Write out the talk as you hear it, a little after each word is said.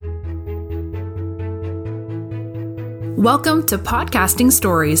Welcome to Podcasting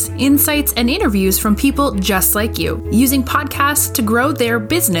Stories, insights and interviews from people just like you, using podcasts to grow their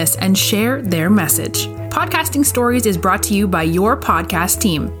business and share their message. Podcasting Stories is brought to you by your podcast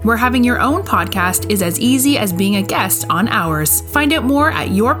team, where having your own podcast is as easy as being a guest on ours. Find out more at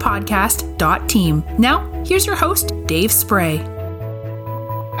yourpodcast.team. Now, here's your host, Dave Spray.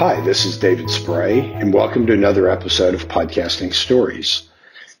 Hi, this is David Spray, and welcome to another episode of Podcasting Stories.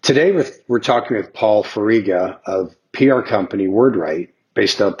 Today, we're talking with Paul Fariga of PR company WordWrite,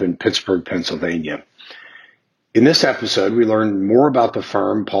 based up in Pittsburgh, Pennsylvania. In this episode, we learned more about the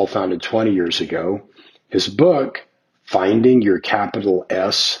firm Paul founded 20 years ago, his book, Finding Your Capital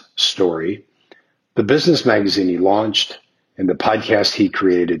S Story, the business magazine he launched, and the podcast he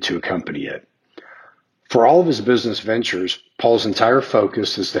created to accompany it. For all of his business ventures, Paul's entire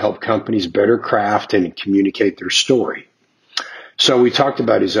focus is to help companies better craft and communicate their story. So we talked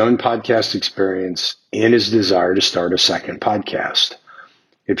about his own podcast experience and his desire to start a second podcast.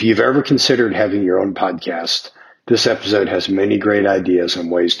 If you've ever considered having your own podcast, this episode has many great ideas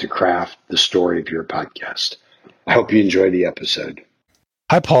on ways to craft the story of your podcast. I hope you enjoy the episode.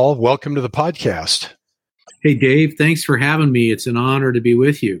 Hi, Paul. Welcome to the podcast. Hey, Dave. Thanks for having me. It's an honor to be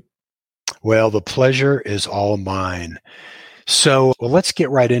with you. Well, the pleasure is all mine. So let's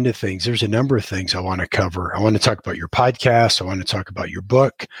get right into things. There's a number of things I want to cover. I want to talk about your podcast. I want to talk about your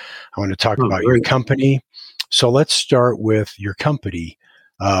book. I want to talk about your company. So let's start with your company,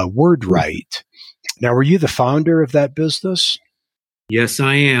 WordWrite. Now, were you the founder of that business? Yes,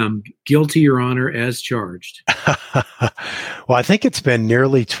 I am. Guilty, Your Honor, as charged. Well, I think it's been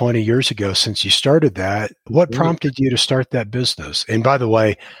nearly 20 years ago since you started that. What prompted you to start that business? And by the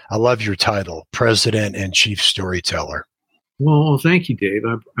way, I love your title, President and Chief Storyteller. Well, thank you, Dave.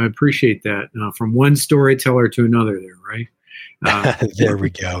 I appreciate that. From one storyteller to another there, right? There we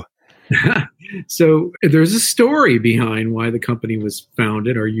go. So there's a story behind why the company was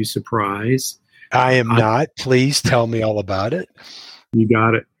founded. Are you surprised? I am not. Please tell me all about it. You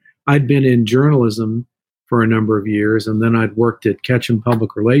got it. I'd been in journalism for a number of years, and then I'd worked at Ketchum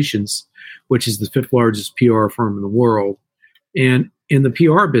Public Relations, which is the fifth largest PR firm in the world. And in the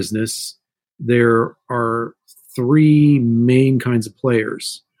PR business, there are three main kinds of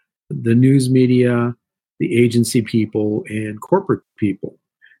players: the news media, the agency people, and corporate people,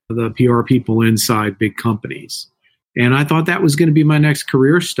 the PR people inside big companies. And I thought that was going to be my next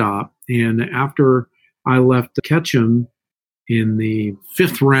career stop. And after I left Ketchum in the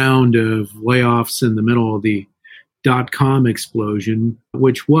fifth round of layoffs in the middle of the dot-com explosion,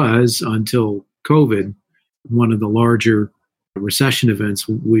 which was, until COVID, one of the larger recession events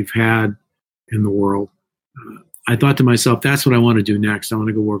we've had in the world, I thought to myself, that's what I want to do next. I want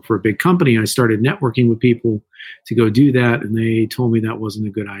to go work for a big company. I started networking with people to go do that, and they told me that wasn't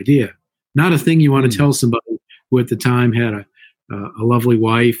a good idea. Not a thing you want to tell somebody who at the time had a lovely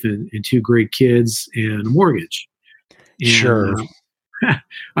wife and two great kids and a mortgage. And, sure.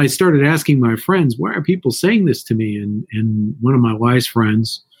 I started asking my friends, why are people saying this to me? And one of my wise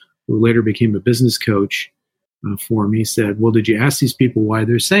friends, who later became a business coach for me, said, well, did you ask these people why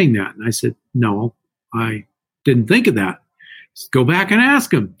they're saying that? And I said, no, I didn't think of that. Go back and ask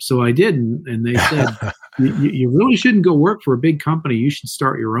them. So I did. And they said, you really shouldn't go work for a big company. You should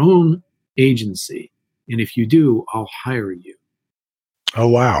start your own agency. And if you do, I'll hire you. Oh,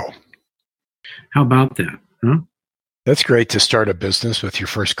 wow. How about that? Huh? That's great to start a business with your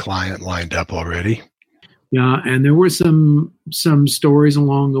first client lined up already. Yeah. And there were some stories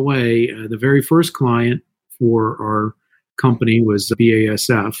along the way. The very first client for our company was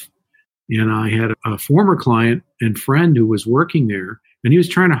BASF. And I had a former client and friend who was working there, and he was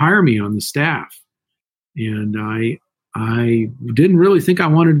trying to hire me on the staff. And I didn't really think I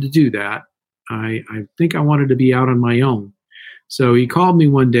wanted to do that. I think I wanted to be out on my own. So he called me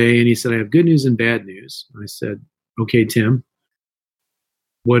one day and he said, I have good news and bad news. I said, okay, Tim,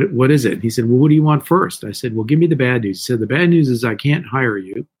 what is it? He said, well, what do you want first? I said, well, give me the bad news. He said, the bad news is I can't hire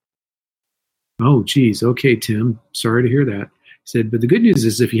you. Oh, geez. Okay, Tim, sorry to hear that. He said, but the good news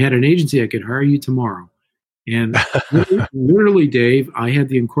is if you had an agency, I could hire you tomorrow. And literally, Dave, I had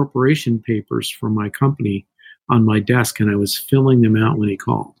the incorporation papers for my company on my desk, and I was filling them out when he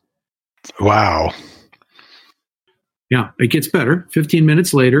called. Wow. Yeah, it gets better. 15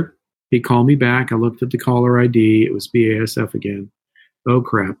 minutes later, he called me back. I looked at the caller ID. It was BASF again. Oh,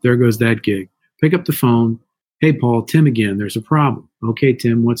 crap. There goes that gig. Pick up the phone. Hey, Paul, Tim again. There's a problem. Okay,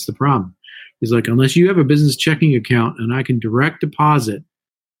 Tim, what's the problem? He's like, unless you have a business checking account and I can direct deposit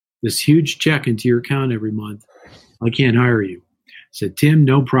this huge check into your account every month, I can't hire you. I said, Tim,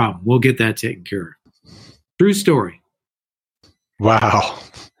 no problem. We'll get that taken care of. True story. Wow.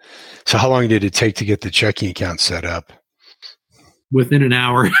 So how long did it take to get the checking account set up? within an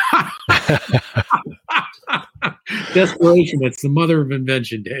hour. Desperation, that's the mother of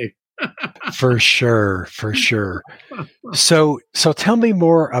invention, Dave. For sure. So tell me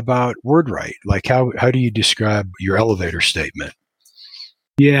more about WordWrite. Like how do you describe your elevator statement?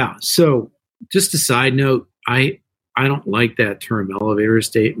 Yeah. So just a side note, I don't like that term elevator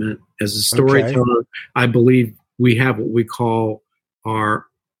statement. As a storyteller, I believe we have what we call our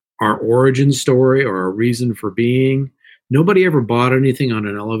origin story or our reason for being. Nobody ever bought anything on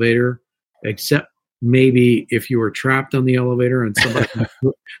an elevator except maybe if you were trapped on the elevator and somebody had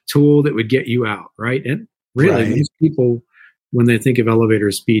a tool that would get you out, right? And really, most people, when they think of elevator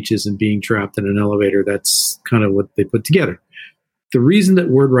speeches and being trapped in an elevator, that's kind of what they put together. The reason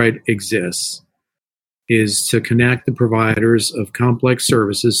that WordWrite exists is to connect the providers of complex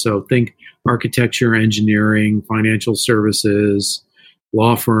services. So think architecture, engineering, financial services,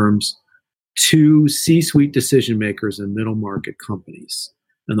 law firms, to C-suite decision makers and middle market companies.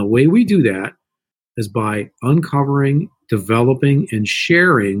 And the way we do that is by uncovering, developing, and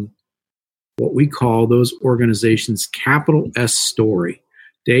sharing what we call those organizations' capital S story.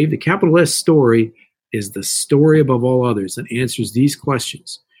 Dave, the capital S story is the story above all others that answers these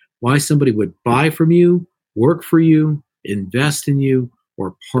questions. Why somebody would buy from you, work for you, invest in you,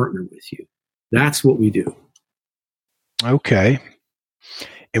 or partner with you. That's what we do. Okay.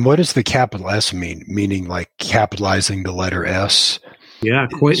 And what does the capital S mean? Meaning like capitalizing the letter S? Yeah,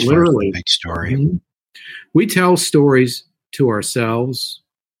 quite literally. Big story. Mm-hmm. We tell stories to ourselves,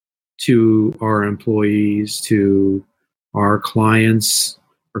 to our employees, to our clients,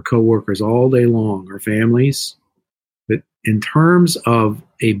 our coworkers all day long, our families. But in terms of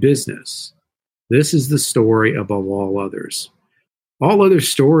a business, this is the story above all others. All other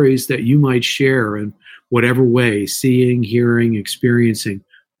stories that you might share in whatever way, seeing, hearing, experiencing,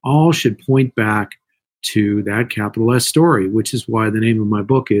 all should point back to that capital S story, which is why the name of my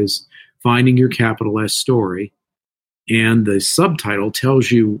book is Finding Your Capital S Story. And the subtitle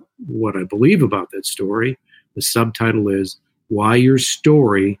tells you what I believe about that story. The subtitle is Why Your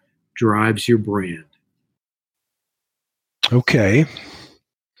Story Drives Your Brand. Okay.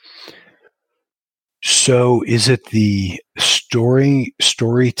 So is it the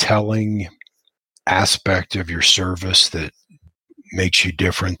storytelling aspect of your service that makes you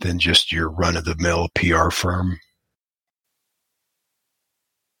different than just your run-of-the-mill PR firm?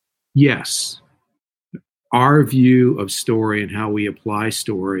 Yes. Our view of story and how we apply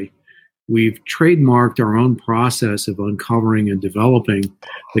story, we've trademarked our own process of uncovering and developing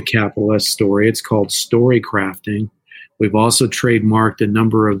the capital S story. It's called story crafting. We've also trademarked a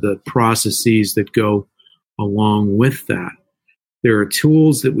number of the processes that go along with that. There are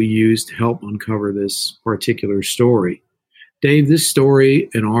tools that we use to help uncover this particular story. Dave, this story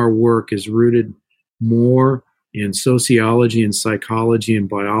in our work is rooted more in sociology and psychology and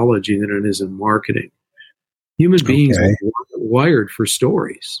biology than it is in marketing. Human beings are wired for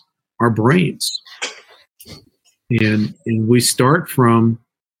stories, our brains. And we start from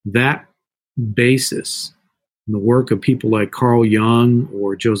that basis in the work of people like Carl Jung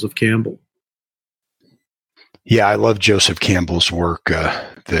or Joseph Campbell. Yeah, I love Joseph Campbell's work,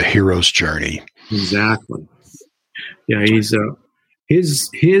 The Hero's Journey. Exactly. Yeah,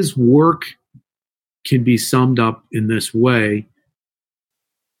 his work can be summed up in this way.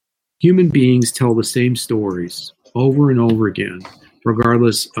 Human beings tell the same stories over and over again,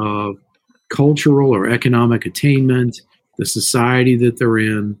 regardless of cultural or economic attainment, the society that they're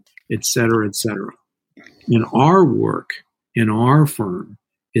in, et cetera, et cetera. And our work in our firm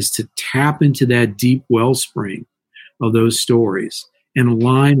is to tap into that deep wellspring of those stories and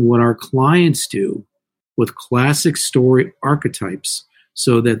align what our clients do with classic story archetypes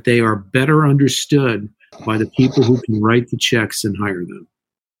so that they are better understood by the people who can write the checks and hire them.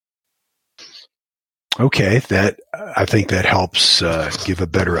 Okay, I think that helps give a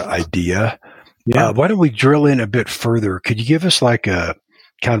better idea. Yeah. Why don't we drill in a bit further? Could you give us like a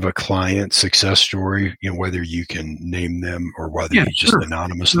kind of a client success story, whether you can name them or whether you just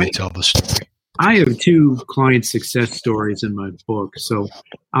anonymously tell the story? I have 2 client success stories in my book, so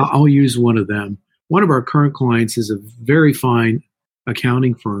I'll use one of them. One of our current clients is a very fine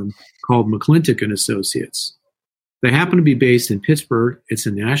accounting firm called McClintock & Associates. They happen to be based in Pittsburgh. It's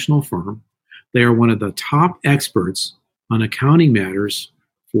a national firm. They are one of the top experts on accounting matters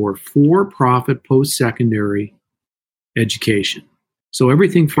for for-profit post-secondary education. So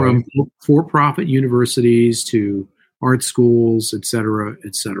everything from for-profit universities to art schools, et cetera,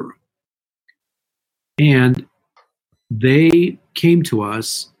 et cetera. And they came to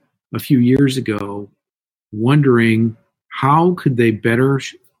us a few years ago wondering how could they better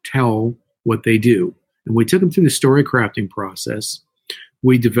tell what they do. And we took them through the story crafting process.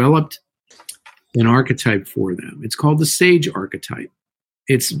 We developed an archetype for them. It's called the sage archetype.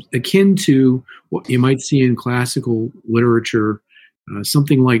 It's akin to what you might see in classical literature,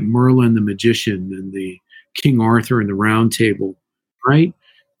 something like Merlin the magician and the King Arthur and the Round Table, right?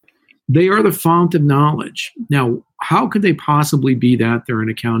 They are the fount of knowledge. Now, how could they possibly be that? They're an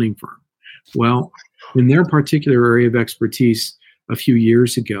accounting firm. Well, in their particular area of expertise a few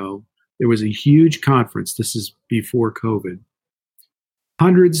years ago, there was a huge conference. This is before COVID.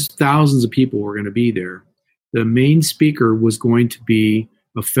 Hundreds, thousands of people were going to be there. The main speaker was going to be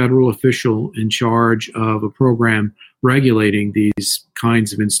a federal official in charge of a program regulating these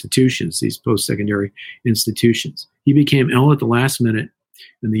kinds of institutions, these post-secondary institutions. He became ill at the last minute,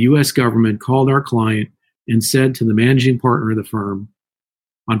 and the U.S. government called our client and said to the managing partner of the firm,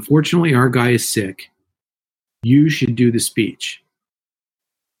 "Unfortunately, our guy is sick. You should do the speech."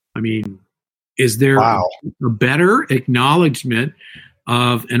 I mean, is there a better acknowledgement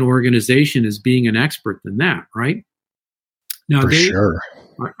of an organization as being an expert than that, right? Now, sure.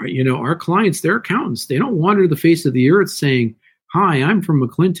 Our clients, they're accountants. They don't wander the face of the earth saying, "Hi, I'm from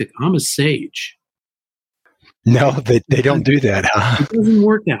McClintock. I'm a sage." No, they don't do that, huh? It doesn't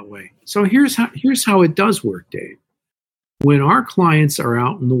work that way. So here's how it does work, Dave. When our clients are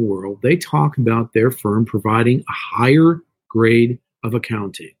out in the world, they talk about their firm providing a higher grade of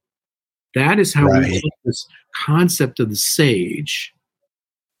accounting. That is how we take this concept of the sage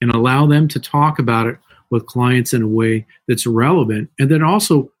and allow them to talk about it with clients in a way that's relevant and that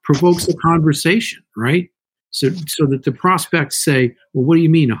also provokes a conversation, right? So that the prospects say, "Well, what do you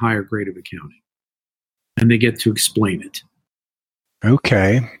mean a higher grade of accounting?" And they get to explain it.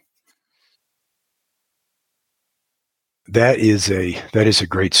 Okay. That is a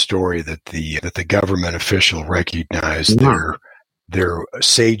great story that the government official recognized their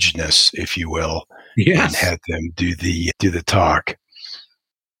sageness, if you will, and had them do the talk.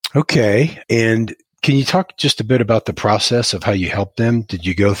 Okay. And can you talk just a bit about the process of how you helped them? Did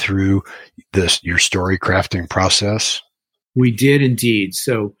you go through your story crafting process? We did indeed.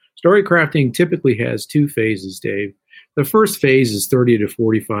 So story crafting typically has two phases, Dave. The first phase is 30 to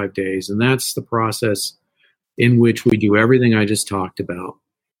 45 days, and that's the process in which we do everything I just talked about.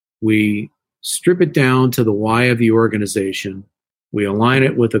 We strip it down to the why of the organization. We align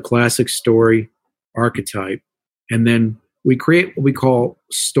it with a classic story archetype, and then we create what we call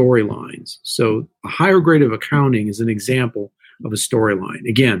storylines. So a higher grade of accounting is an example of a storyline.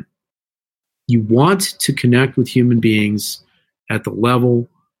 Again, you want to connect with human beings at the level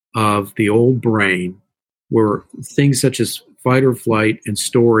of the old brain, where things such as fight or flight and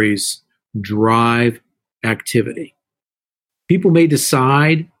stories drive activity. People may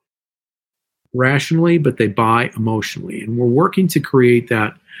decide rationally, but they buy emotionally. And we're working to create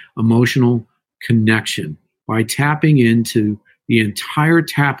that emotional connection by tapping into the entire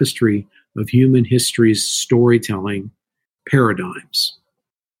tapestry of human history's storytelling paradigms.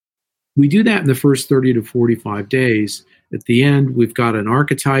 We do that in the first 30 to 45 days. At the end, we've got an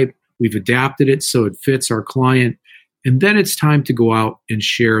archetype. We've adapted it so it fits our client. And then it's time to go out and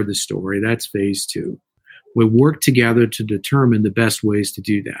share the story. That's phase two. We work together to determine the best ways to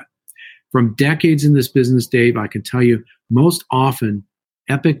do that. From decades in this business, Dave, I can tell you most often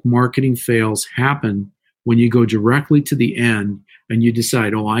epic marketing fails happen when you go directly to the end and you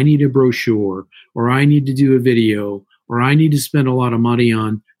decide, "Oh, I need a brochure, or I need to do a video, or I need to spend a lot of money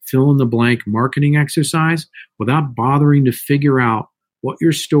on fill in the blank marketing exercise," without bothering to figure out what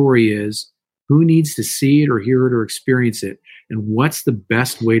your story is, who needs to see it or hear it or experience it, and what's the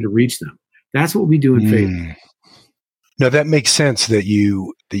best way to reach them. That's what we do in Faith. Now that makes sense that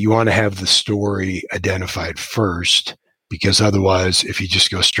you want to have the story identified first, because otherwise, if you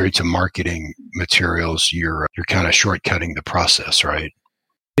just go straight to marketing materials, you're kind of shortcutting the process, right?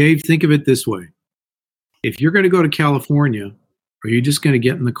 Dave, think of it this way. If you're going to go to California, are you just going to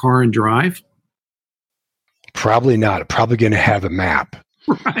get in the car and drive? Probably not. Probably going to have a map.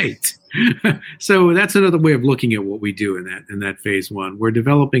 Right. So that's another way of looking at what we do in that phase one. We're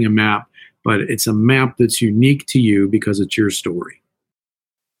developing a map, but it's a map that's unique to you because it's your story.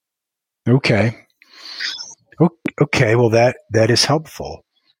 Okay. Okay. Well, that is helpful.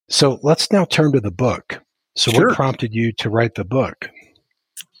 So let's now turn to the book. So What prompted you to write the book?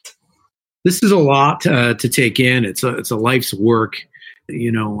 This is a lot to take in. It's a life's work.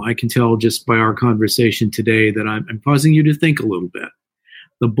 You know, I can tell just by our conversation today that I'm causing you to think a little bit.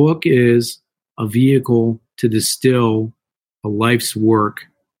 The book is a vehicle to distill a life's work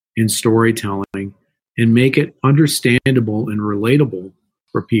in storytelling and make it understandable and relatable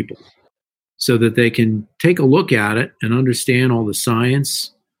for people so that they can take a look at it and understand all the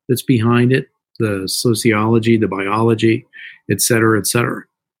science that's behind it, the sociology, the biology, et cetera, et cetera.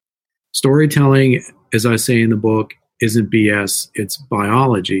 Storytelling, as I say in the book, isn't BS, it's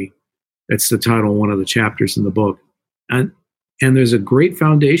biology. That's the title of one of the chapters in the book. And there's a great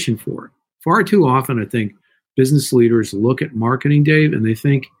foundation for it. Far too often, I think, business leaders look at marketing, Dave, and they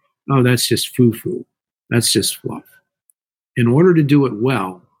think, oh, that's just foo-foo. That's just fluff. In order to do it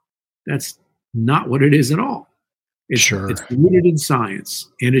well, that's not what it is at all. It's rooted in science,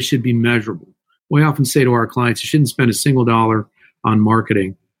 and it should be measurable. We often say to our clients, you shouldn't spend a single dollar on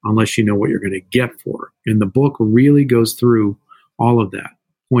marketing unless you know what you're going to get for it. And the book really goes through all of that,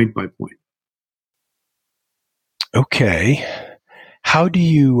 point by point. Okay. How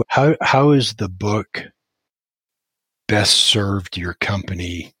is the book best served your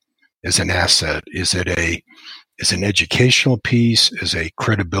company as an asset? Is it an educational piece? Is a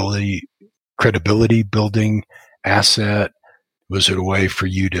credibility building asset? Was it a way for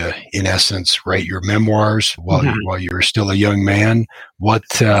you to, in essence, write your memoirs while you were still a young man? What?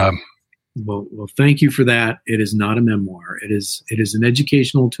 Well, thank you for that. It is not a memoir. It is an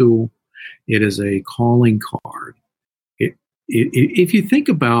educational tool. It is a calling card. If you think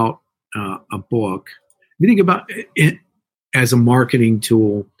about a book, if you think about it as a marketing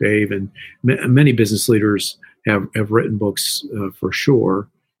tool, Dave, and many business leaders have written books for sure.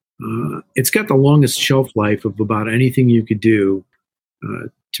 It's got the longest shelf life of about anything you could do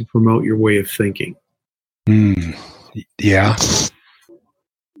to promote your way of thinking. Yeah.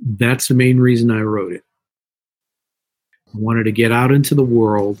 That's the main reason I wrote it. I wanted to get out into the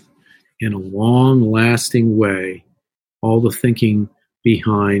world in a long-lasting way, all the thinking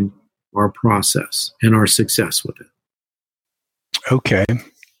behind our process and our success with it. Okay.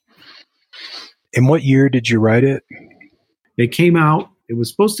 In what year did you write it? It came out, it was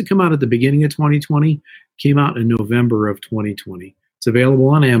supposed to come out at the beginning of 2020, came out in November of 2020. It's available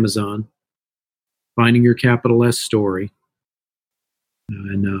on Amazon, Finding Your Capital S Story.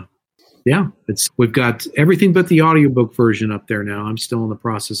 And we've got everything but the audiobook version up there now. I'm still in the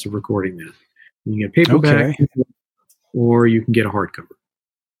process of recording that. You can get paperback or you can get a hardcover.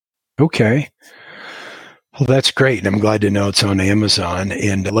 Okay. Well, that's great. And I'm glad to know it's on Amazon.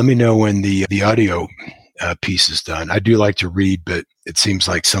 And let me know when the audio piece is done. I do like to read, but it seems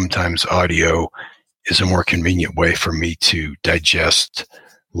like sometimes audio is a more convenient way for me to digest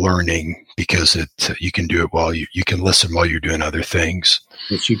learning because you can do it while you can listen while you're doing other things.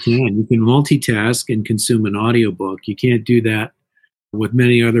 Yes, you can. You can multitask and consume an audiobook. You can't do that with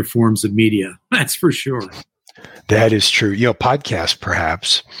many other forms of media. That's for sure. That is true. Podcasts,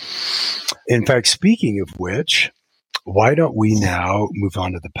 perhaps. In fact, speaking of which, why don't we now move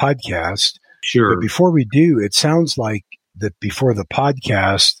on to the podcast? Sure. But before we do, it sounds like that before the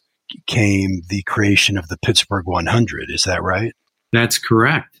podcast came the creation of the Pittsburgh 100. Is that right? That's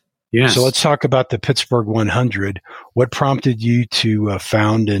correct. Yes. So let's talk about the Pittsburgh 100. What prompted you to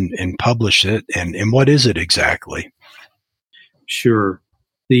found and publish it, and what is it exactly? Sure.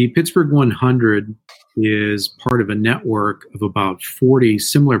 The Pittsburgh 100 is part of a network of about 40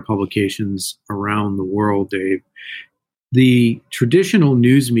 similar publications around the world, Dave. The traditional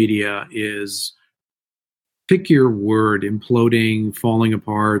news media is, pick your word, imploding, falling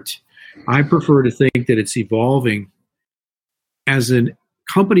apart. I prefer to think that it's evolving. As a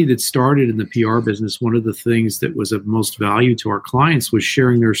company that started in the PR business, one of the things that was of most value to our clients was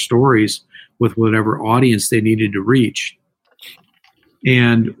sharing their stories with whatever audience they needed to reach.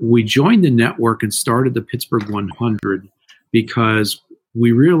 And we joined the network and started the Pittsburgh 100 because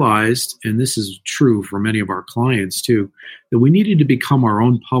we realized, and this is true for many of our clients too, that we needed to become our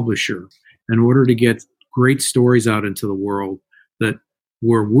own publisher in order to get great stories out into the world that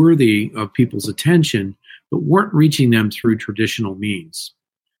were worthy of people's attention, but weren't reaching them through traditional means.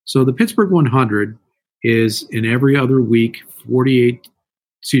 So the Pittsburgh 100 is an every other week,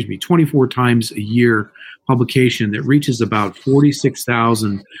 24 times a year publication that reaches about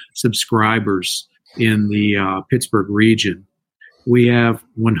 46,000 subscribers in the Pittsburgh region. We have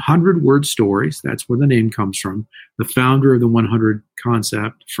 100 word stories. That's where the name comes from. The founder of the 100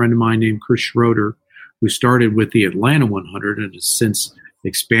 concept, a friend of mine named Chris Schroeder, who started with the Atlanta 100 and has since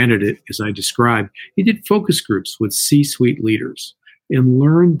expanded it, as I described. He did focus groups with C-suite leaders and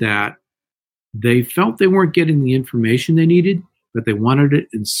learned that they felt they weren't getting the information they needed, but they wanted it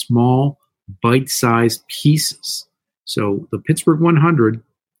in small, bite-sized pieces. So the Pittsburgh 100,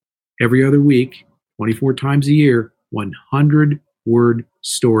 every other week, 24 times a year, 100-word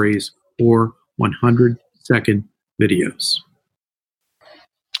stories or 100-second videos.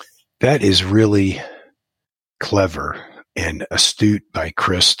 That is really clever and astute by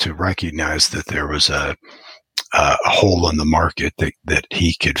Chris to recognize that there was a hole in the market that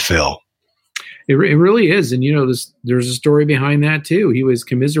he could fill. It really is. And, there's a story behind that, too. He was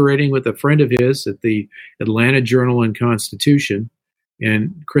commiserating with a friend of his at the Atlanta Journal and Constitution.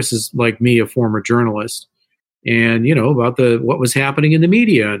 And Chris is, like me, a former journalist. And, about what was happening in the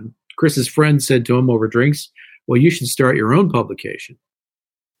media. And Chris's friend said to him over drinks, well, you should start your own publication.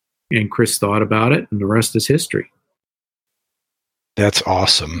 And Chris thought about it, and the rest is history. That's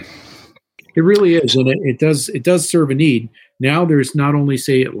awesome. It really is, and it does serve a need. Now there's not only,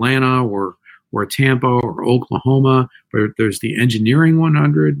 say, Atlanta or Tampa or Oklahoma, but there's the Engineering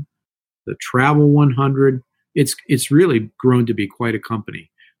 100, the Travel 100. It's really grown to be quite a company.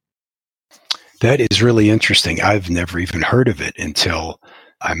 That is really interesting. I've never even heard of it until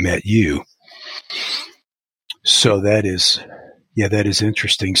I met you. So that is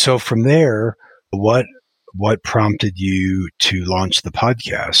interesting. So from there, what prompted you to launch the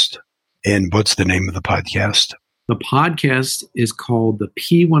podcast? And what's the name of the podcast? The podcast is called the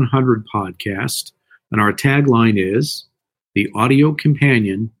P100 Podcast, and our tagline is the audio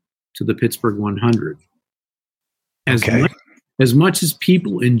companion to the Pittsburgh 100. As much as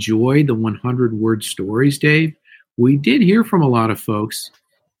people enjoy the 100-word stories, Dave, we did hear from a lot of folks,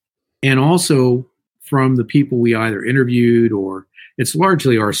 and also from the people we either interviewed, or it's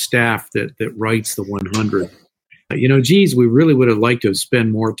largely our staff that writes the 100. Geez, we really would have liked to have spent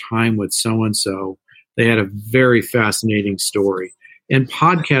more time with so-and-so. They had a very fascinating story. And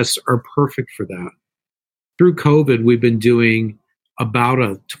podcasts are perfect for that. Through COVID, we've been doing about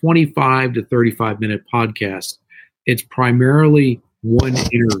a 25 to 35-minute podcast. It's primarily one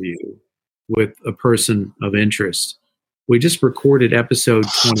interview with a person of interest. We just recorded episode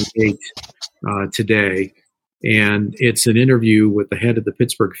 28 today, and it's an interview with the head of the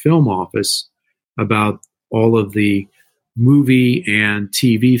Pittsburgh Film Office about all of the movie and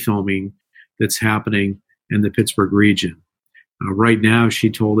TV filming that's happening in the Pittsburgh region. Right now, she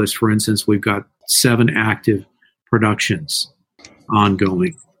told us, for instance, we've got 7 active productions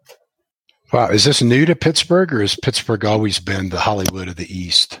ongoing. Wow. Is this new to Pittsburgh, or has Pittsburgh always been the Hollywood of the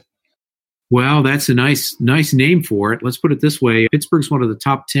East? Well, that's a nice name for it. Let's put it this way. Pittsburgh's one of the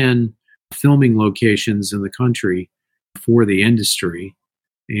top 10 filming locations in the country for the industry.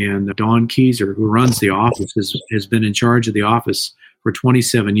 And Don Keyser, who runs the office, has been in charge of the office for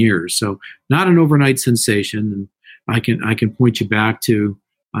 27 years. So not an overnight sensation. And I can point you back to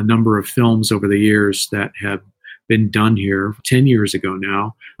a number of films over the years that have been done here. 10 years ago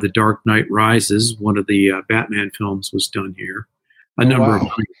now, The Dark Knight Rises, one of the Batman films, was done here. A number of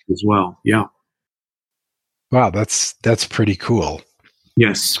times as well. Yeah. Wow, that's pretty cool.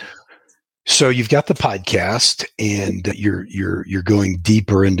 Yes. So you've got the podcast, and you're going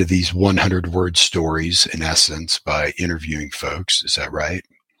deeper into these 100-word stories, in essence, by interviewing folks. Is that right?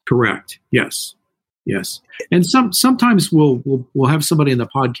 Correct. Yes. And sometimes we'll have somebody in the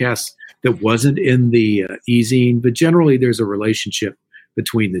podcast that wasn't in the e-zine, but generally there's a relationship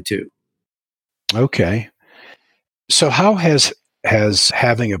between the two. Okay. So how has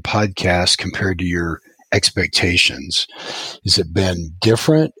having a podcast compared to your expectations? Has it been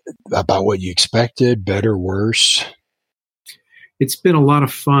different about what you expected, better, worse? It's been a lot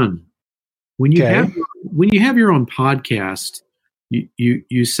of fun. When you have your own podcast,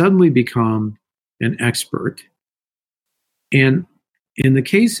 you suddenly become an expert. And in the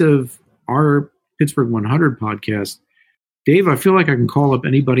case of our Pittsburgh 100 podcast, Dave, I feel like I can call up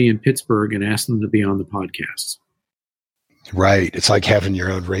anybody in Pittsburgh and ask them to be on the podcast. Right. It's like having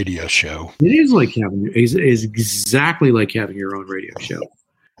your own radio show. It is exactly like having your own radio show.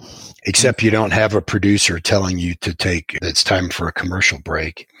 Except you don't have a producer telling you it's time for a commercial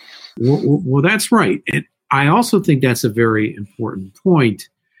break. Well, that's right. And I also think that's a very important point.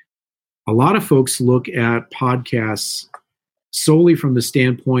 A lot of folks look at podcasts solely from the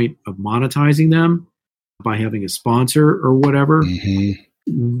standpoint of monetizing them by having a sponsor or whatever.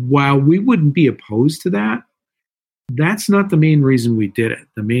 Mm-hmm. While we wouldn't be opposed to that, that's not the main reason we did it.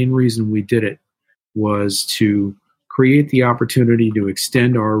 The main reason we did it was to create the opportunity to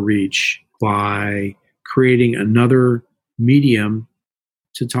extend our reach by creating another medium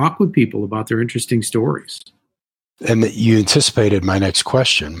to talk with people about their interesting stories. And you anticipated my next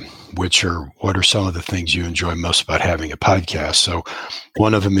question, which are, what are some of the things you enjoy most about having a podcast? So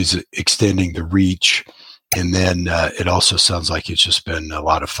one of them is extending the reach. And then it also sounds like it's just been a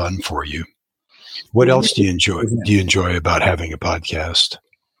lot of fun for you. What else do you enjoy about having a podcast?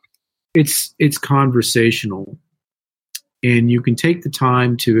 It's conversational, and you can take the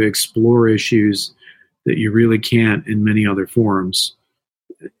time to explore issues that you really can't in many other forums.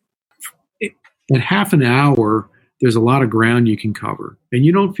 At half an hour, there's a lot of ground you can cover, and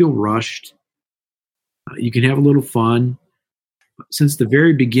you don't feel rushed. You can have a little fun. Since the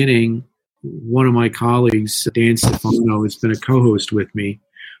very beginning, one of my colleagues, Dan Stefano, has been a co-host with me.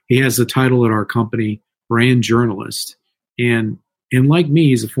 He has the title at our company, brand journalist. And like me,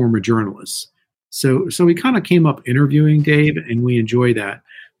 he's a former journalist. So we kind of came up interviewing Dave, and we enjoy that.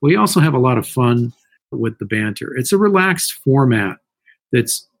 We also have a lot of fun with the banter. It's a relaxed format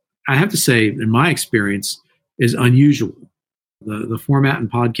that's, I have to say, in my experience, is unusual. The format in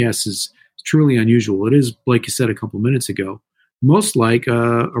podcasts is truly unusual. It is, like you said a couple minutes ago, most like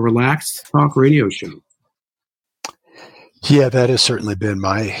a relaxed talk radio show. Yeah, that has certainly been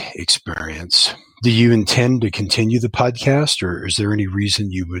my experience. Do you intend to continue the podcast, or is there any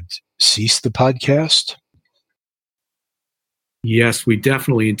reason you would cease the podcast? Yes, we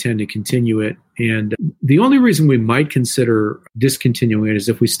definitely intend to continue it. And the only reason we might consider discontinuing it is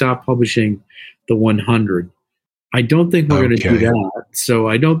if we stop publishing the 100. I don't think we're going to do that. So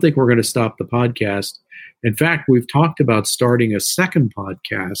I don't think we're going to stop the podcast. In fact, we've talked about starting a second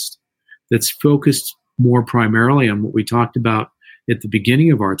podcast that's focused more primarily on what we talked about at the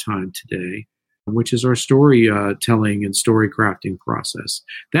beginning of our time today, which is our storytelling and story crafting process.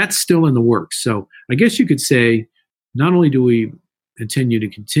 That's still in the works. So I guess you could say, not only do we intend to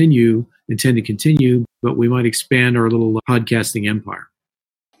continue, but we might expand our little podcasting empire.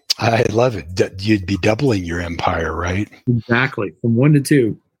 I love it. You'd be doubling your empire, right? Exactly. From 1 to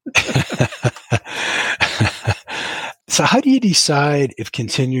 2. So how do you decide if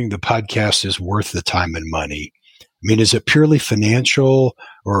continuing the podcast is worth the time and money? I mean, is it purely financial,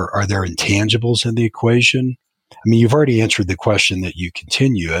 or are there intangibles in the equation? I mean, you've already answered the question that you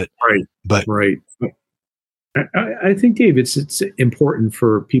continue it. Right. But right. I think, Dave, it's important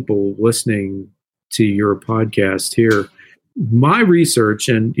for people listening to your podcast here. My research,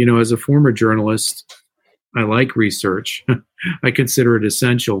 and as a former journalist, I like research. I consider it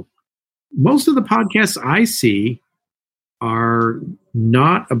essential. Most of the podcasts I see are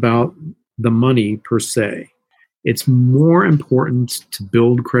not about the money per se. It's more important to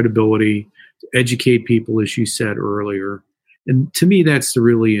build credibility, to educate people, as you said earlier. And to me, that's the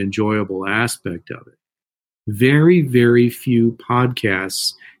really enjoyable aspect of it. Very, very few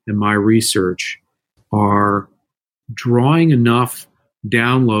podcasts in my research are drawing enough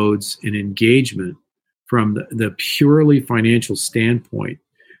downloads and engagement from the purely financial standpoint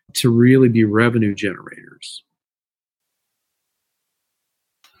to really be revenue generators.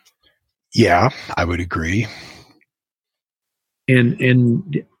 Yeah, I would agree.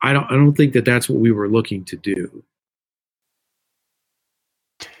 And I don't think that that's what we were looking to do.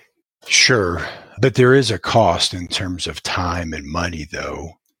 Sure, but there is a cost in terms of time and money,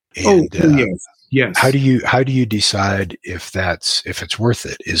 though. And, yes. How do you decide if it's worth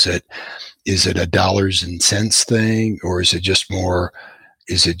it? Is it a dollars and cents thing, or is it just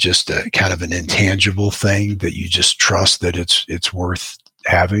a kind of an intangible thing that you just trust that it's worth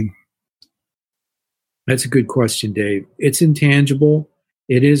having? That's a good question, Dave. It's intangible.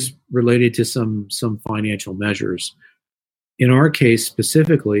 It is related to some financial measures. In our case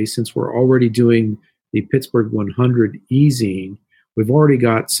specifically, since we're already doing the Pittsburgh 100 e-zine, we've already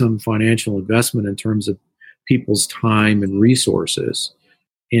got some financial investment in terms of people's time and resources.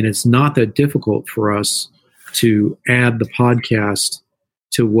 And it's not that difficult for us to add the podcast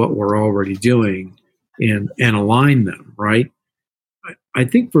to what we're already doing and align them, right? I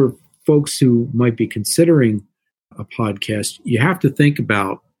think for folks who might be considering a podcast, you have to think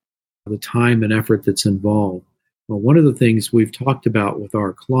about the time and effort that's involved. Well, one of the things we've talked about with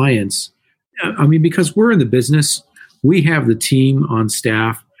our clients, I mean, because we're in the business, we have the team on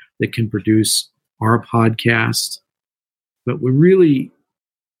staff that can produce our podcast. But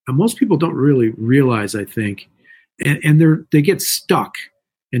most people don't really realize, I think, and they get stuck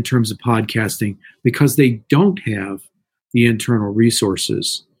in terms of podcasting because they don't have the internal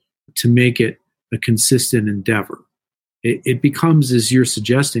resources to make it a consistent endeavor. It becomes, as you're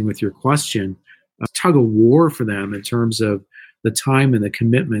suggesting with your question, a tug of war for them in terms of the time and the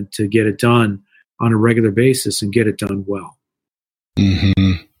commitment to get it done on a regular basis and get it done well.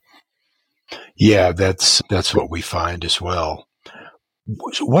 Mm-hmm. Yeah, that's what we find as well.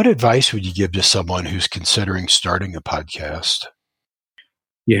 What advice would you give to someone who's considering starting a podcast?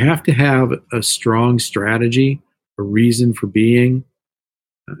 You have to have a strong strategy, a reason for being.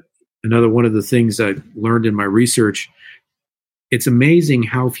 Another one of the things I learned in my research, it's amazing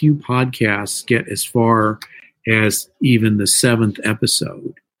how few podcasts get as far as even the 7th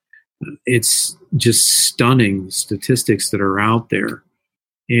episode. It's just stunning statistics that are out there.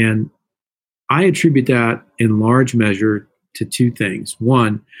 And I attribute that in large measure to two things.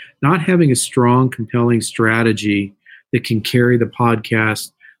 One, not having a strong, compelling strategy that can carry the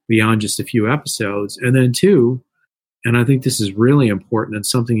podcast beyond just a few episodes. And then two, and I think this is really important and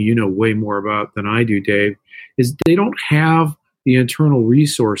something you know way more about than I do, Dave, is they don't have the internal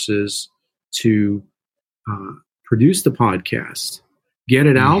resources to produce the podcast, get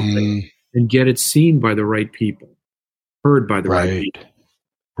it out there, and get it seen by the right people, heard by the right people.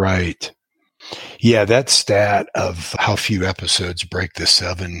 Right. Yeah, that stat of how few episodes break the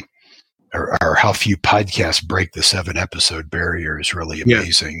 7 or how few podcasts break the 7 episode barrier is really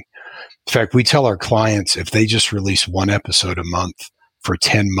amazing. In fact, we tell our clients if they just release 1 episode a month for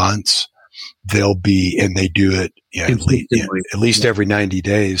 10 months, they'll be, and they do it at least every 90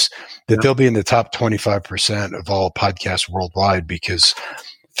 days, that they'll be in the top 25% of all podcasts worldwide, because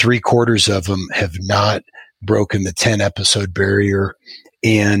 3/4 of them have not broken the 10 episode barrier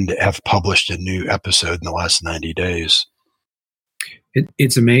and have published a new episode in the last 90 days.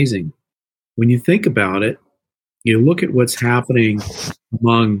 It's amazing. When you think about it, you look at what's happening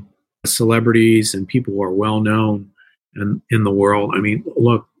among celebrities and people who are well known in the world. I mean,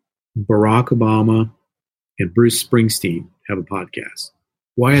 look, Barack Obama and Bruce Springsteen have a podcast.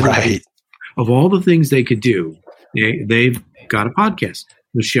 Why are they? Of all the things they could do, they've got a podcast.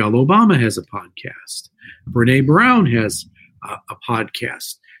 Michelle Obama has a podcast. Brene Brown has a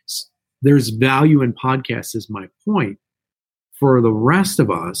podcast. There's value in podcasts, is my point. For the rest of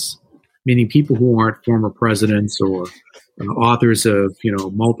us, meaning people who aren't former presidents or authors of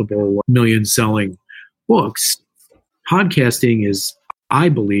multiple million-selling books, podcasting is, I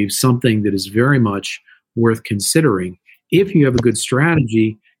believe, something that is very much worth considering if you have a good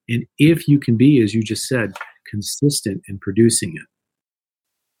strategy and if you can be, as you just said, consistent in producing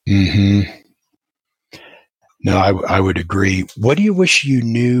it. Mm-hmm. No, I would agree. What do you wish you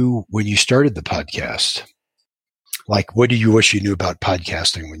knew when you started the podcast? Like, what do you wish you knew about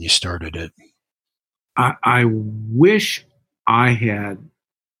podcasting when you started it? I wish I had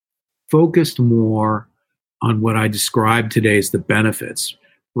focused more on what I described today as the benefits,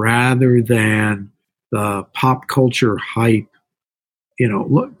 rather than the pop culture hype.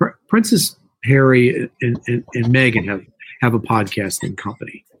 Look, Princess Harry and Meghan have a podcasting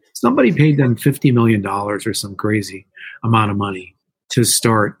company. Somebody paid them $50 million or some crazy amount of money to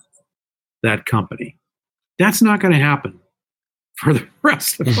start that company. That's not going to happen for the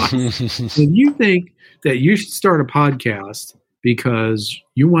rest of us. If you think that you should start a podcast because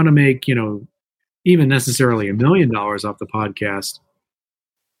you want to make, even necessarily $1 million off the podcast,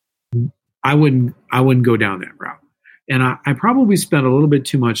 I wouldn't go down that route. And I probably spent a little bit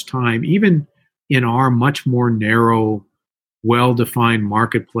too much time, even in our much more narrow, well-defined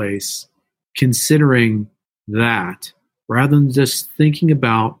marketplace, considering that, rather than just thinking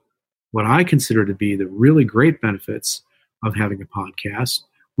about what I consider to be the really great benefits of having a podcast,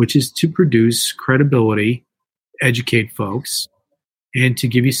 which is to produce credibility, educate folks, and to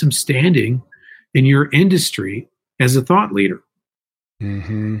give you some standing in your industry as a thought leader.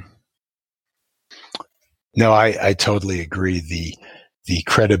 Mm-hmm. No, I totally agree. The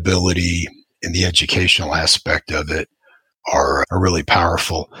credibility and the educational aspect of it are really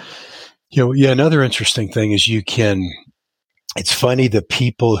powerful. Another interesting thing is it's funny, the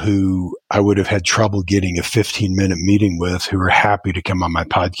people who I would have had trouble getting a 15-minute meeting with, who are happy to come on my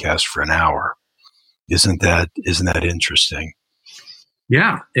podcast for an hour. Isn't that interesting?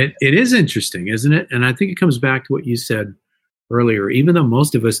 Yeah, it is interesting, isn't it? And I think it comes back to what you said earlier. Even though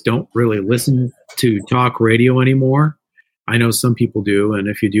most of us don't really listen to talk radio anymore, I know some people do, and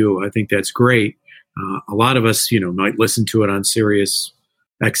if you do, I think that's great. A lot of us, might listen to it on Sirius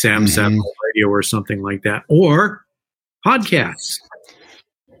XM satellite radio or something like that, or podcasts.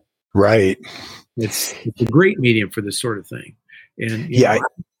 Right. It's a great medium for this sort of thing. And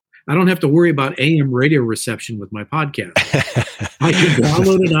I don't have to worry about AM radio reception with my podcast. I can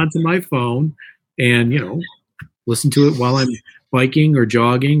download it onto my phone and, listen to it while I'm biking or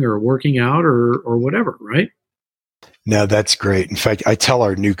jogging or working out or whatever, right? No, that's great. In fact, I tell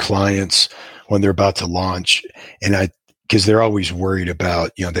our new clients when they're about to launch, because they're always worried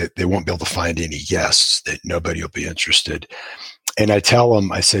about, that they won't be able to find any guests, that nobody will be interested. And I tell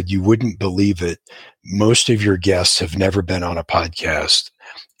them, I said, you wouldn't believe it. Most of your guests have never been on a podcast,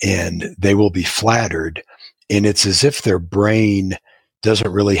 and they will be flattered. And it's as if their brain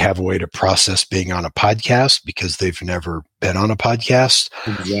doesn't really have a way to process being on a podcast because they've never been on a podcast.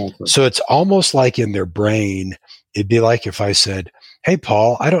 Exactly. So it's almost like in their brain, it'd be like if I said, hey,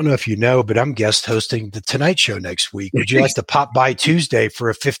 Paul, I don't know if you know, but I'm guest hosting The Tonight Show next week. Would you like to pop by Tuesday for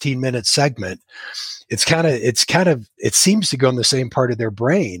a 15-minute segment? It seems to go in the same part of their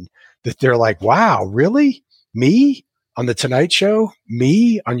brain that they're like, wow, really? Me on The Tonight Show?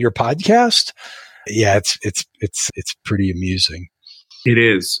 Me on your podcast? Yeah, it's pretty amusing. It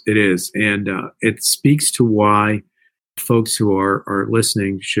is. And it speaks to why folks who are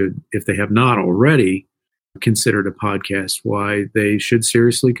listening should, if they have not already considered a podcast, why they should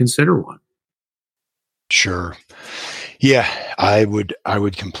seriously consider one. Sure. Yeah, I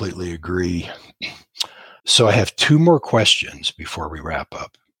would completely agree. So I have two more questions before we wrap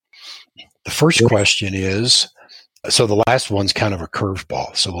up. The first question is, so the last one's kind of a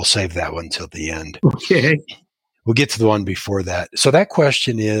curveball, so we'll save that one till the end. Okay. We'll get to the one before that. So that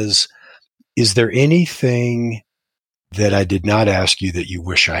question is there anything that I did not ask you that you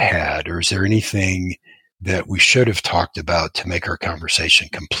wish I had, or is there anything that we should have talked about to make our conversation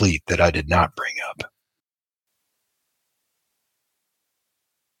complete that I did not bring up?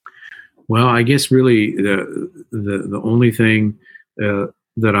 Well, I guess really the only thing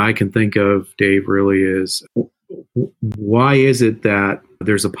that I can think of, Dave, really is, why is it that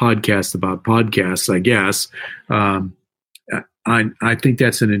there's a podcast about podcasts? I guess I think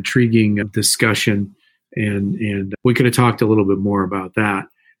that's an intriguing discussion, and we could have talked a little bit more about that.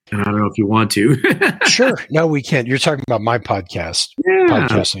 And I don't know if you want to. Sure. No, we can't. You're talking about my podcast,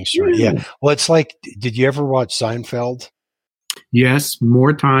 podcasting story. Yeah. Well, it's like, did you ever watch Seinfeld? Yes,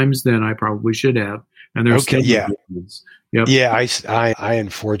 more times than I probably should have. And there's okay. Yeah. Yep. Yeah. I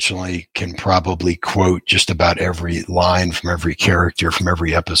unfortunately can probably quote just about every line from every character from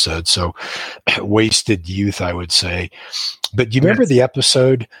every episode. So wasted youth, I would say. But do you remember the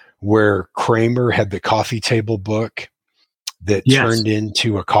episode where Kramer had the coffee table book that turned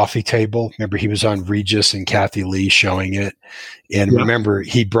into a coffee table? Remember, he was on Regis and Kathy Lee showing it. And remember,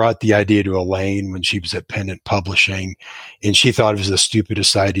 he brought the idea to Elaine when she was at Pennant Publishing, and she thought it was the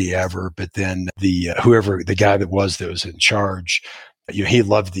stupidest idea ever. But then the guy that was in charge, he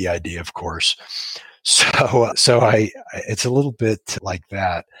loved the idea, of course. So it's a little bit like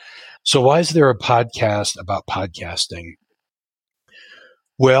that. So why is there a podcast about podcasting?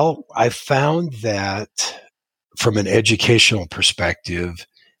 Well, I found that from an educational perspective,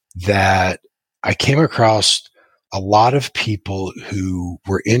 that I came across a lot of people who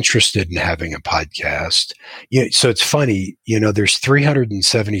were interested in having a podcast. So it's funny, there's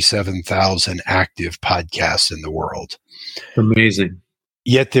 377,000 active podcasts in the world. Amazing.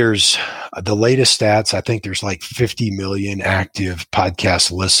 Yet there's the latest stats. I think there's like 50 million active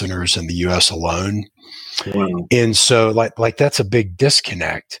podcast listeners in the US alone. Wow. And so like that's a big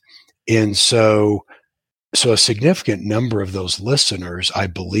disconnect. And so a significant number of those listeners, I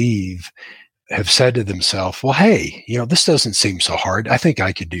believe, have said to themselves, well, hey, this doesn't seem so hard. I think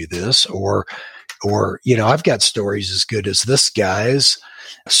I could do this. Or, I've got stories as good as this guy's.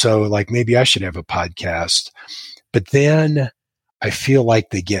 So like maybe I should have a podcast. But then I feel like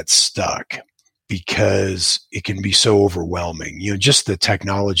they get stuck because it can be so overwhelming. Just the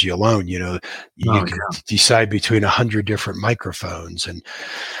technology alone, you can decide between 100 different microphones. And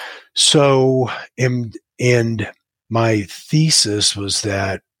so, and my thesis was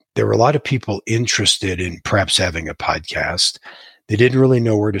that there were a lot of people interested in perhaps having a podcast. They didn't really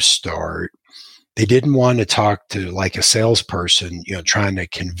know where to start. They didn't want to talk to like a salesperson, trying to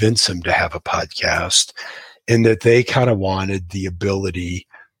convince them to have a podcast, and that they kind of wanted the ability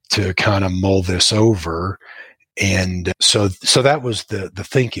to kind of mull this over. And so that was the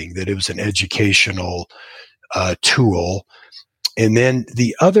thinking, that it was an educational tool. And then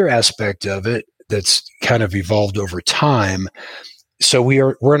the other aspect of it that's kind of evolved over time. So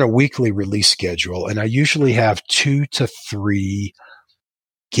we're on a weekly release schedule, and I usually have 2 to 3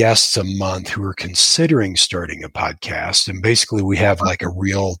 guests a month who are considering starting a podcast. And basically we have like a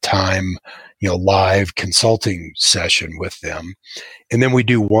real time, live consulting session with them. And then we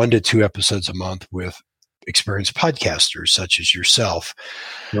do 1 to 2 episodes a month with experienced podcasters such as yourself.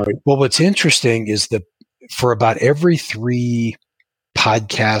 Right. Well, what's interesting is that for about every 3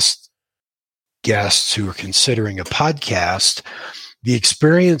 podcast guests who are considering a podcast, the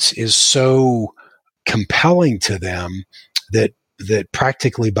experience is so compelling to them that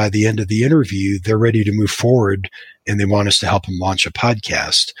practically by the end of the interview, they're ready to move forward and they want us to help them launch a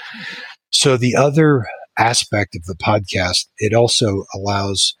podcast. So the other aspect of the podcast, it also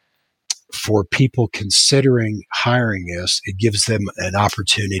allows for people considering hiring us, it gives them an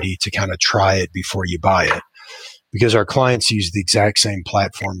opportunity to kind of try it before you buy it, because our clients use the exact same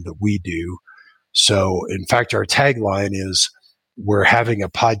platform that we do. So in fact, our tagline is, we're having a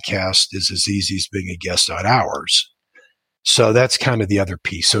podcast is as easy as being a guest on ours. So that's kind of the other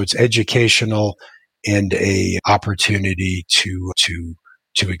piece. So it's educational and a opportunity to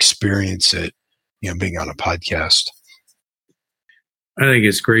experience it, being on a podcast. I think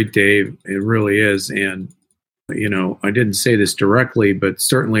it's great, Dave. It really is. And, I didn't say this directly, but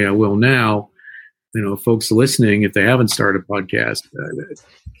certainly I will now. Folks listening, if they haven't started a podcast,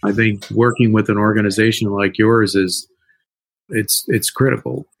 I think working with an organization like yours is it's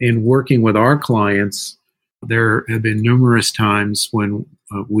critical. In working with our clients, there have been numerous times when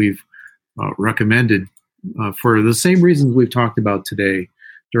we've recommended, for the same reasons we've talked about today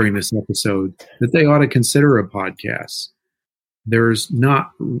during this episode, that they ought to consider a podcast. There's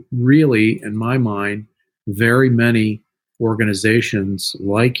not really, in my mind, very many organizations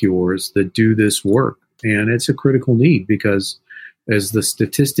like yours that do this work. And it's a critical need because, as the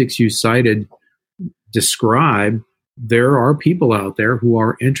statistics you cited describe, there are people out there who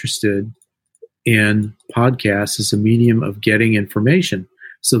are interested in podcasts as a medium of getting information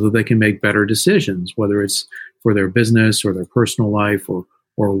so that they can make better decisions, whether it's for their business or their personal life or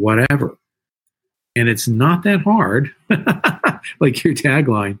whatever. And it's not that hard, like your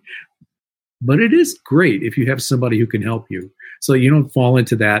tagline, but it is great if you have somebody who can help you so you don't fall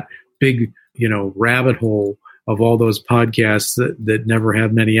into that big, rabbit hole of all those podcasts that never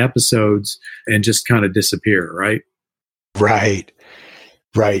have many episodes and just kind of disappear, right? Right.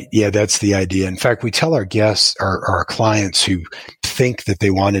 Yeah, that's the idea. In fact, we tell our guests, our clients who think that they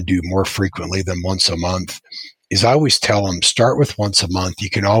want to do more frequently than once a month, is I always tell them, start with once a month. You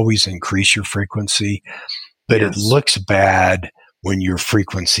can always increase your frequency, but It looks bad when your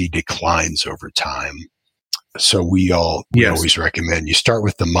frequency declines over time. So we always recommend you start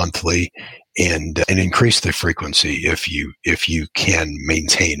with the monthly and increase the frequency if you can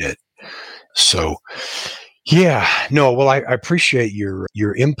maintain it. So I appreciate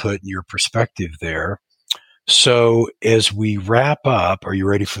your input and your perspective there. So as we wrap up, are you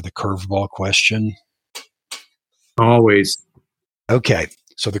ready for the curveball question? Always. Okay.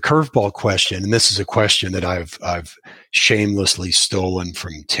 So the curveball question, and this is a question that I've shamelessly stolen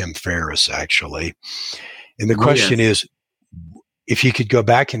from Tim Ferriss, actually. And the question is, if you could go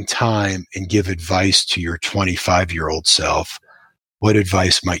back in time and give advice to your 25-year-old self, what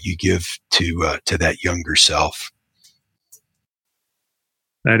advice might you give to that younger self?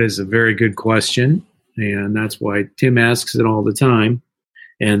 That is a very good question, and that's why Tim asks it all the time.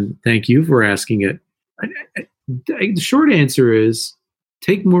 And thank you for asking it. The short answer is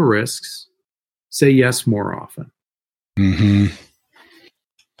take more risks, say yes more often. Mm-hmm.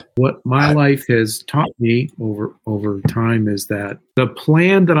 What my life has taught me over time is that the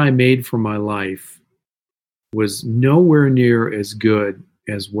plan that I made for my life was nowhere near as good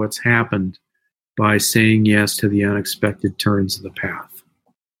as what's happened by saying yes to the unexpected turns of the path.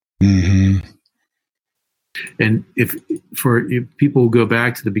 Mm-hmm. And if people go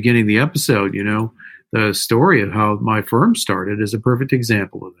back to the beginning of the episode, the story of how my firm started is a perfect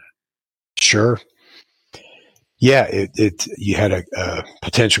example of that. Sure. Yeah, you had a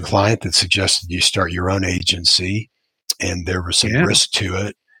potential client that suggested you start your own agency, and there was some risk to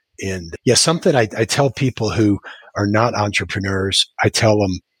it. And something I tell people who are not entrepreneurs, I tell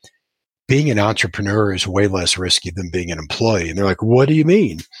them being an entrepreneur is way less risky than being an employee. And they're like, what do you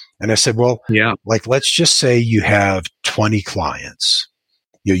mean? And I said, well, let's just say you have 20 clients.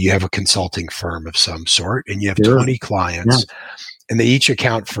 You have a consulting firm of some sort, and you have 20 clients, and they each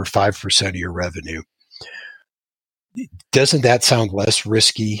account for 5% of your revenue. Doesn't that sound less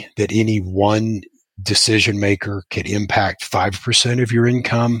risky that any one decision maker could impact 5% of your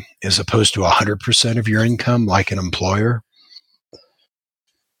income as opposed to 100% of your income like an employer?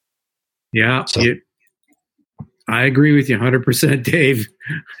 Yeah, I agree with you 100%, Dave.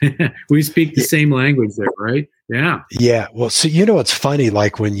 We speak the same language there, right? Yeah. Yeah. Well, so it's funny,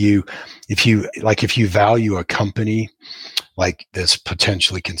 like if you value a company like that's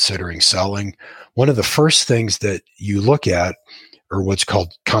potentially considering selling, one of the first things that you look at are what's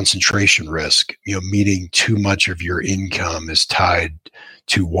called concentration risk, meaning too much of your income is tied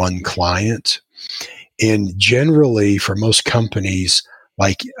to one client. And generally for most companies,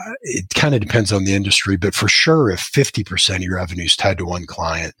 it kind of depends on the industry, but for sure, if 50% of your revenue is tied to one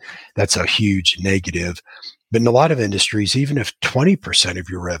client, that's a huge negative. But in a lot of industries, even if 20% of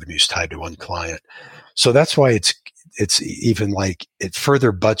your revenue is tied to one client. So that's why it's even it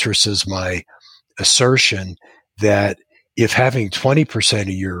further buttresses my assertion that if having 20% of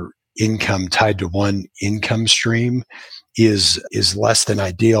your income tied to one income stream is less than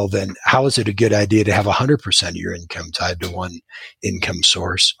ideal, then how is it a good idea to have 100% of your income tied to one income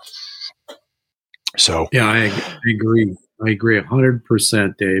source? So I agree. I agree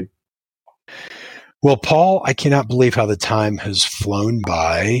 100%, Dave. Well, Paul, I cannot believe how the time has flown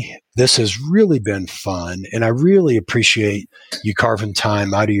by. This has really been fun, and I really appreciate you carving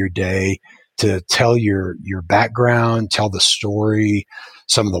time out of your day to tell your background, tell the story,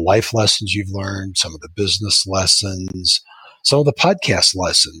 some of the life lessons you've learned, some of the business lessons, some of the podcast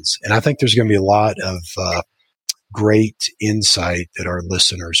lessons. And I think there's going to be a lot of great insight that our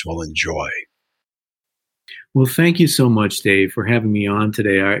listeners will enjoy. Well, thank you so much, Dave, for having me on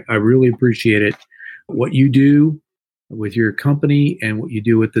today. I really appreciate it. What you do with your company and what you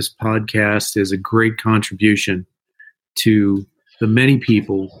do with this podcast is a great contribution to the many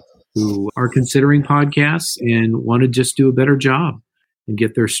people who are considering podcasts and want to just do a better job and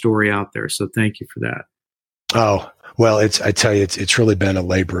get their story out there. So thank you for that. Oh, well, I tell you, it's really been a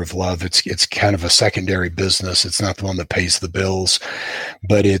labor of love. It's kind of a secondary business. It's not the one that pays the bills,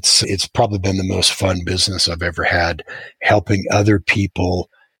 but it's probably been the most fun business I've ever had, helping other people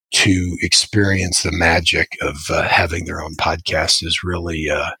to experience the magic of having their own podcast is really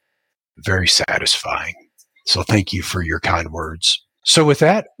very satisfying. So thank you for your kind words. So with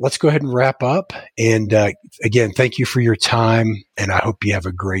that, let's go ahead and wrap up. And again, thank you for your time, and I hope you have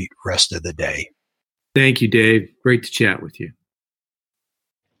a great rest of the day. Thank you, Dave. Great to chat with you.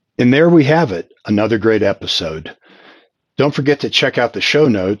 And there we have it, another great episode. Don't forget to check out the show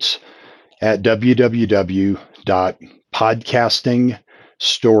notes at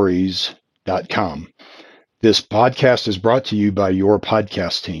www.podcastingstories.com. This podcast is brought to you by your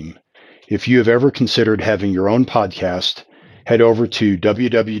podcast team. If you have ever considered having your own podcast, head over to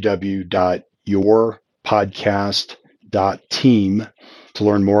www.yourpodcast.team to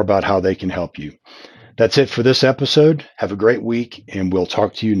learn more about how they can help you. That's it for this episode. Have a great week, and we'll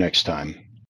talk to you next time.